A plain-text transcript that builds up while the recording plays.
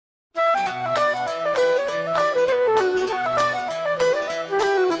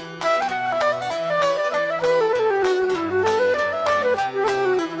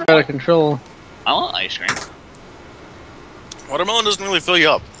out of control. I want ice cream. Watermelon doesn't really fill you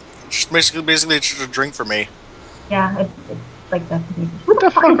up. It's just basically it's just a drink for me. Yeah, it's like that. What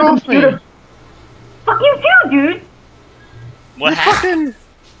the fuck off me? Fuck you too, dude! What happened?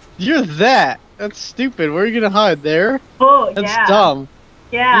 You're that. That's stupid. Where are you gonna hide there? Oh, That's yeah. dumb.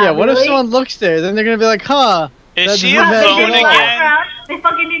 Yeah, Yeah, what if really? someone looks there? Then they're gonna be like, huh. Is she a doesn't match phone at all." again? They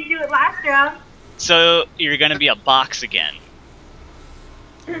fucking didn't do it last round. So you're gonna be a box again.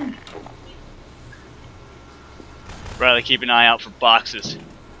 Riley, keep an eye out for boxes.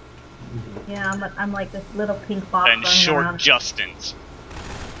 Yeah, I'm like this little pink box And running short around. Justins.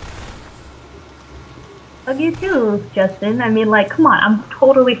 Fuck you too, Justin. I mean, like, come on, I'm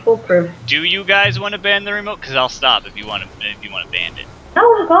totally foolproof. Do you guys want to ban the remote? Because I'll stop if you want to ban it.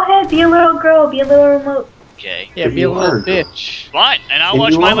 No, go ahead, be a little girl, be a little remote. Okay. Yeah, be a little bitch. Fine, and I'll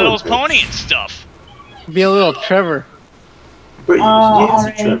watch My Little Pony and stuff. Be a little Trevor. But yes,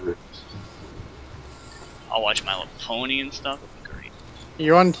 alright. Trevor. I'll watch My Little Pony and stuff. It'll be great.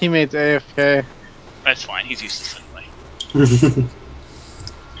 Your one teammate's AFK. That's fine. He's useless anyway.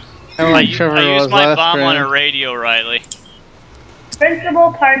 I don't like Trevor I was used my last bomb on round. a radio, Riley.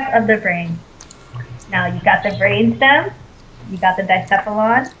 Principal parts of the brain. Now, you got the brainstem, you got the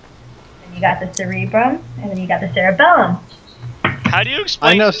dicephalon, and you got the cerebrum, and then you got the cerebellum. How do you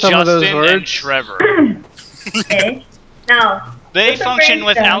explain I know some Justin of those and words. Trevor? Okay? Now, They with the function brainstem-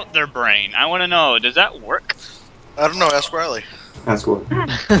 without their brain. I want to know, does that work? I don't know, ask Riley. That's what.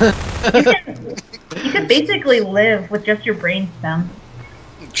 You can basically live with just your brainstem.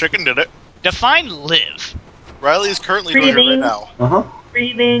 Chicken did it. Define live. Riley is currently doing it right Breathing. now.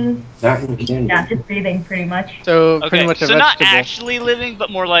 Breathing. That and candy. Yeah, just breathing, pretty much. So, Okay, pretty much a so not vegetable. actually living, but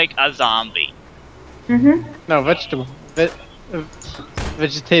more like a zombie. No, vegetable.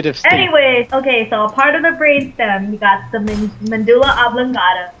 Vegetative state. Anyways, okay, so a part of the brainstem, you got the medulla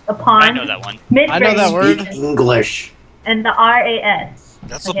oblongata, the pons, I know that one. midbrain, I know that word. Speak English. and the RAS.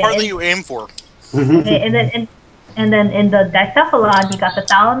 That's the Okay, part that and- you aim for. Okay, and then in the dicephalon, you got the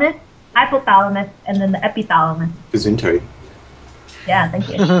thalamus, hypothalamus, and then the epithalamus. Gesundheit. Yeah, thank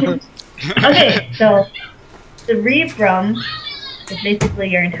you. Okay, so cerebrum is basically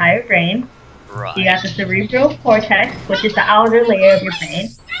your entire brain. Right. You got the cerebral cortex, which is the outer layer of your brain,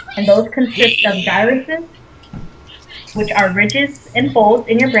 and those consist of gyruses, which are ridges and folds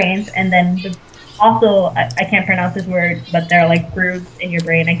in your brains, and then also, I can't pronounce this word, but they're like grooves in your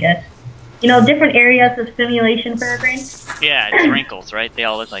brain, I guess. You know, different areas of stimulation for your brain. Yeah, it's wrinkles, right? They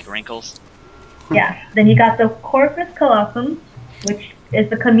all look like wrinkles. Yeah. Then you got the corpus callosum, which is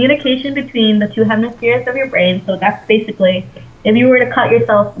the communication between the two hemispheres of your brain. So that's basically, if you were to cut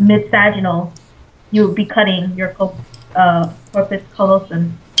yourself mid-saginal, you would be cutting your corpus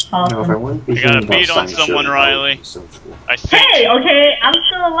callosum. No, if I want to be You got a thinking beat about on science someone, show, Riley. so cool. I think. Hey, okay, I'm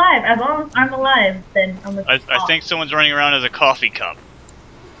still alive. As long as I'm alive, then I'm a I think someone's running around as a coffee cup.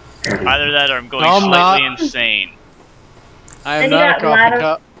 Okay. Either that or I'm going No, I'm slightly not. insane. I am Then you not a got coffee ladder-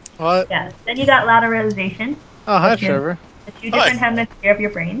 cup. What? Yeah. Then you got lateralization, Oh, hi, Okay. Trevor. the two different hemispheres of your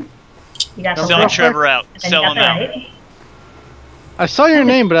brain. You got the Sell left, Trevor out. and then Sell you him got the out. right. I saw your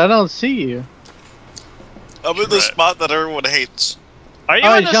name, but I don't see you. I'm in the Right. spot that everyone hates. Are you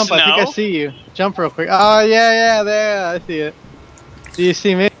Oh, in the jump! snow? I think I see you. Jump real quick. Oh, yeah, there. I see it. Do you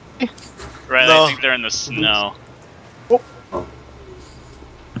see me? Right, No. I think they're in the snow. Oh.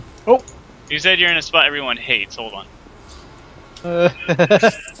 Oh. You said you're in a spot everyone hates. Hold on.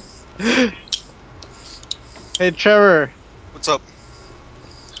 Hey, Trevor. What's up?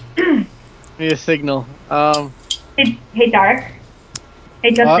 Give me a signal. Hey, Dark.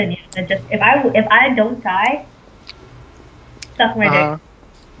 Hey, Justin. Yeah, just if I don't die, suck my Uh-huh. dick.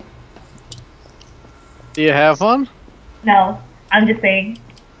 Do you have one? No, I'm just saying.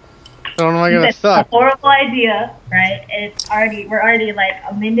 So when am I gonna It's a suck? horrible idea, right? We're already like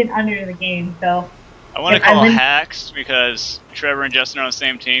a minute under the game, so I want to If I call win- hacks because Trevor and Justin are on the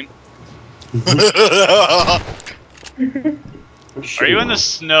same team. Are you in the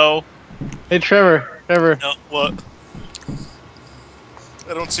snow? Hey, Trevor. Trevor, No, what?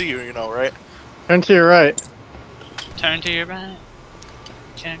 I don't see you, you know, right? turn to your right. Turn to your right.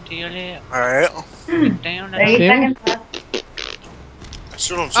 Turn to your left. Alright. Look down 30 See him? seconds left. I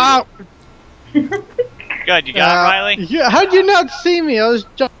still don't see Oh, Good, you got it, Riley? yeah, how'd you not see me? I was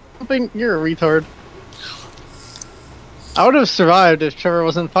jumping. You're a retard. I would have survived if Trevor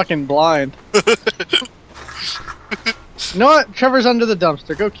wasn't fucking blind. You know what? Trevor's under the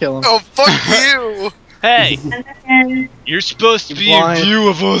dumpster. Go kill him. Oh, fuck you! Hey, And then you're supposed to You be blind- in view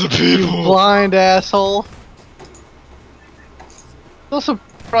of other You people. blind asshole. So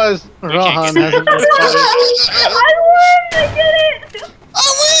surprised can't Rohan get- hasn't been fired. I won! I did it! I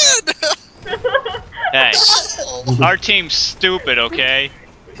Hey, our team's stupid, okay?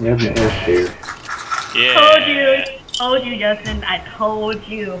 We have an F here. Yeah. Told you, Justin. I told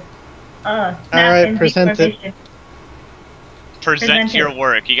you. Snap Alright, and present it. deformation. Present it. your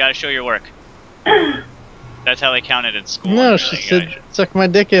work. You gotta show your work. That's how they counted in school. No, You're she like, said, suck my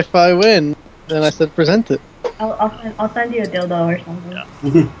dick if I win. Then I said, present it. I'll send you a dildo or something. Yeah.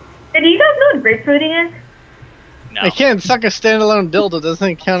 Hey, do you guys know what grapefruiting is? No. I can't suck a standalone dildo,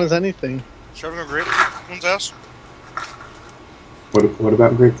 doesn't count as anything. Shoving a grape one's ass? What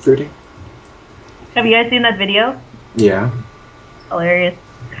about grapefruiting? Have you guys seen that video? Yeah. Hilarious.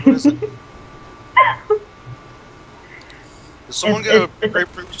 What is it? Does someone get a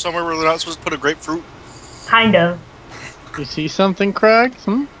grapefruit somewhere where they're not supposed to put a grapefruit? Kind of. You see something, Craig?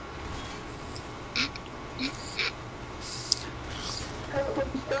 Hmm?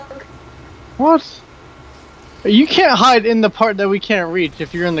 What? You can't hide in the part that we can't reach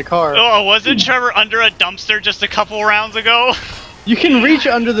if you're in the car. Oh, wasn't Trevor under a dumpster just a couple rounds ago? You can reach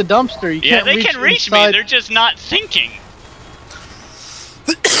under the dumpster. You Yeah, can't they reach can reach inside. me. They're just not thinking.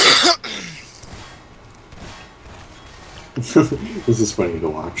 This is funny to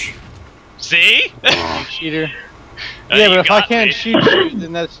watch. See? Aw. Cheater. Oh, Yeah, you but if I got can't me. shoot you,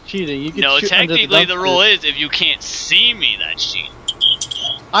 then that's cheating. You can No, shoot under technically the dumpster. rule is if you can't see me, that's cheating.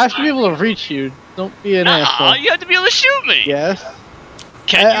 I have to be able to reach you. Don't be an Nah, asshole. you have to be able to shoot me. Yes.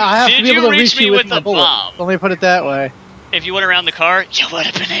 Can you, I have to did be able you to reach reach me you with my the bullet. bomb? Let me put it that way. If you went around the car, you would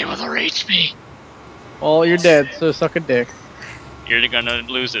have been able to reach me. Well, you're dead, so suck a dick. You're gonna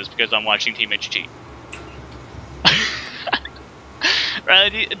lose this because I'm watching teammates cheat.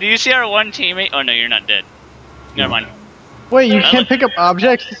 Riley, do you see our one teammate? Oh no, you're not dead. Never mind. Wait, you can't pick up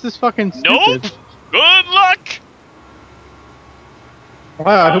objects? This is fucking stupid. Nope. Good luck.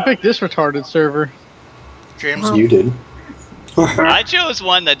 Wow, who picked this retarded server? James? You did. I chose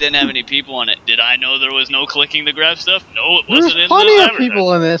one that didn't have any people on it. Did I know there was no clicking to grab stuff? No, it There's wasn't in plenty the of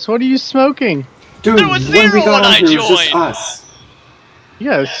people in this. What are you smoking? Dude, There was when we zero got when on I here, it was just joined. us. You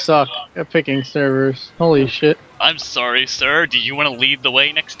guys suck at picking servers. Holy shit. I'm sorry, sir. Do you want to lead the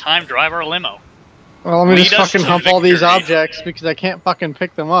way next time? Drive our limo. Well, let me Lead just us fucking to hump all these victory. objects because I can't fucking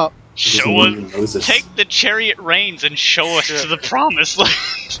pick them up. Show Doesn't even know us. this. Take the chariot reins and show us to the promised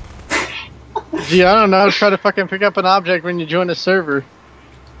land. Gee, I don't know. Try to fucking pick up an object when you join a server.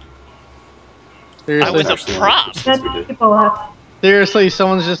 I Seriously. was a Actually, prop. that's There's what we did. people left. Seriously,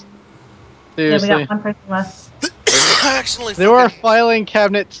 someone's just... Yeah, we Seriously. got one person left. I accidentally There were a fucking- filing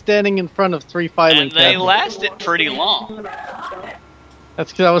cabinet standing in front of 3 filing And they cabinets. lasted pretty long.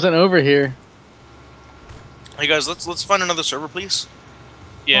 That's because I wasn't over here. Hey guys, let's find another server, please.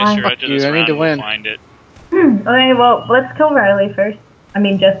 Yeah, Why? sure. Fuck After you, this I need round, to we'll win. find it. Okay, well, let's kill Riley first. I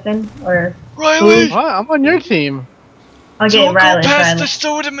mean, Justin, or... Riley, What? I'm on your team. Okay, Riley, Riley.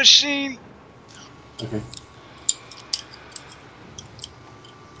 soda machine. Okay.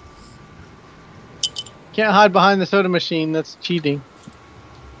 Can't hide behind the soda machine. That's cheating.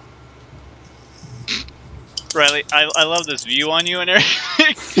 Riley, I love this view on you and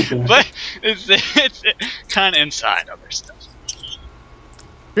everything, but it's kind of inside other stuff.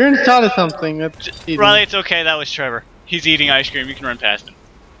 If you're inside of something, that's cheating. Riley, it's okay. That was Trevor. He's eating ice cream. You can run past him.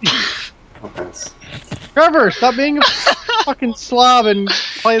 I'll pass. Trevor, stop being a fucking slob and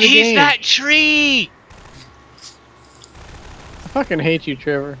play the He's game. that tree I fucking hate you,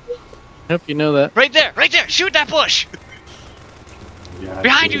 Trevor. I hope you know that. right there, right there. Shoot that bush Yeah,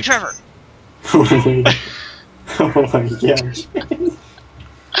 behind you, Trevor. Oh my gosh.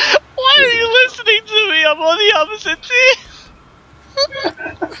 Why are you listening to me? I'm on the opposite team.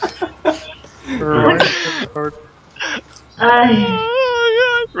 Oh,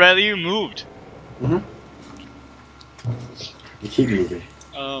 God. Riley, you moved. You keep moving.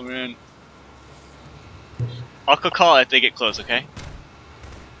 Oh man. I'll call it if they get close, okay?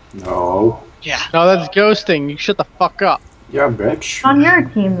 No. Yeah. No, that's ghosting. You shut the fuck up. Yeah, bitch. On your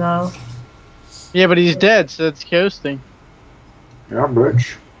team, though. Yeah, but he's dead, so that's ghosting. Yeah,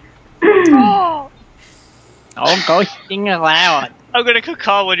 bitch. Oh, ghosting allowed. I'm gonna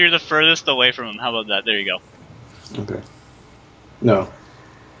call when you're the furthest away from him. How about that? There you go. Okay. No.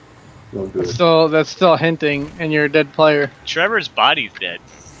 No good. So that's still hinting, and you're a dead player. Trevor's body's dead.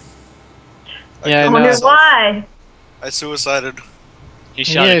 Yeah, I I know. wonder why. I suicided. He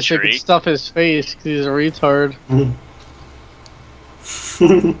shot Yeah, a so he tree. could stuff his face because he's a retard.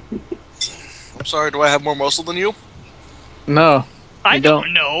 I'm sorry, do I have more muscle than you? No. I you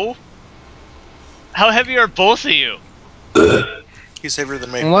don't know. How heavy are both of you? He's heavier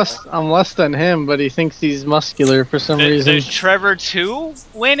than me. I'm less than him, but he thinks he's muscular for some reason. Does Trevor 2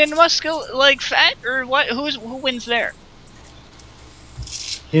 win in fat, or what? Who wins there?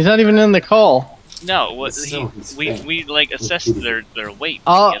 He's not even in the call. No, what It's still his we thing. like assessed their weight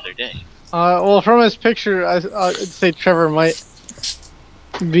the Oh. other day. Well, from his picture, I'd say Trevor might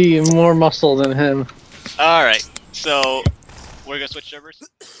be more muscle than him. All right, so we're gonna switch servers.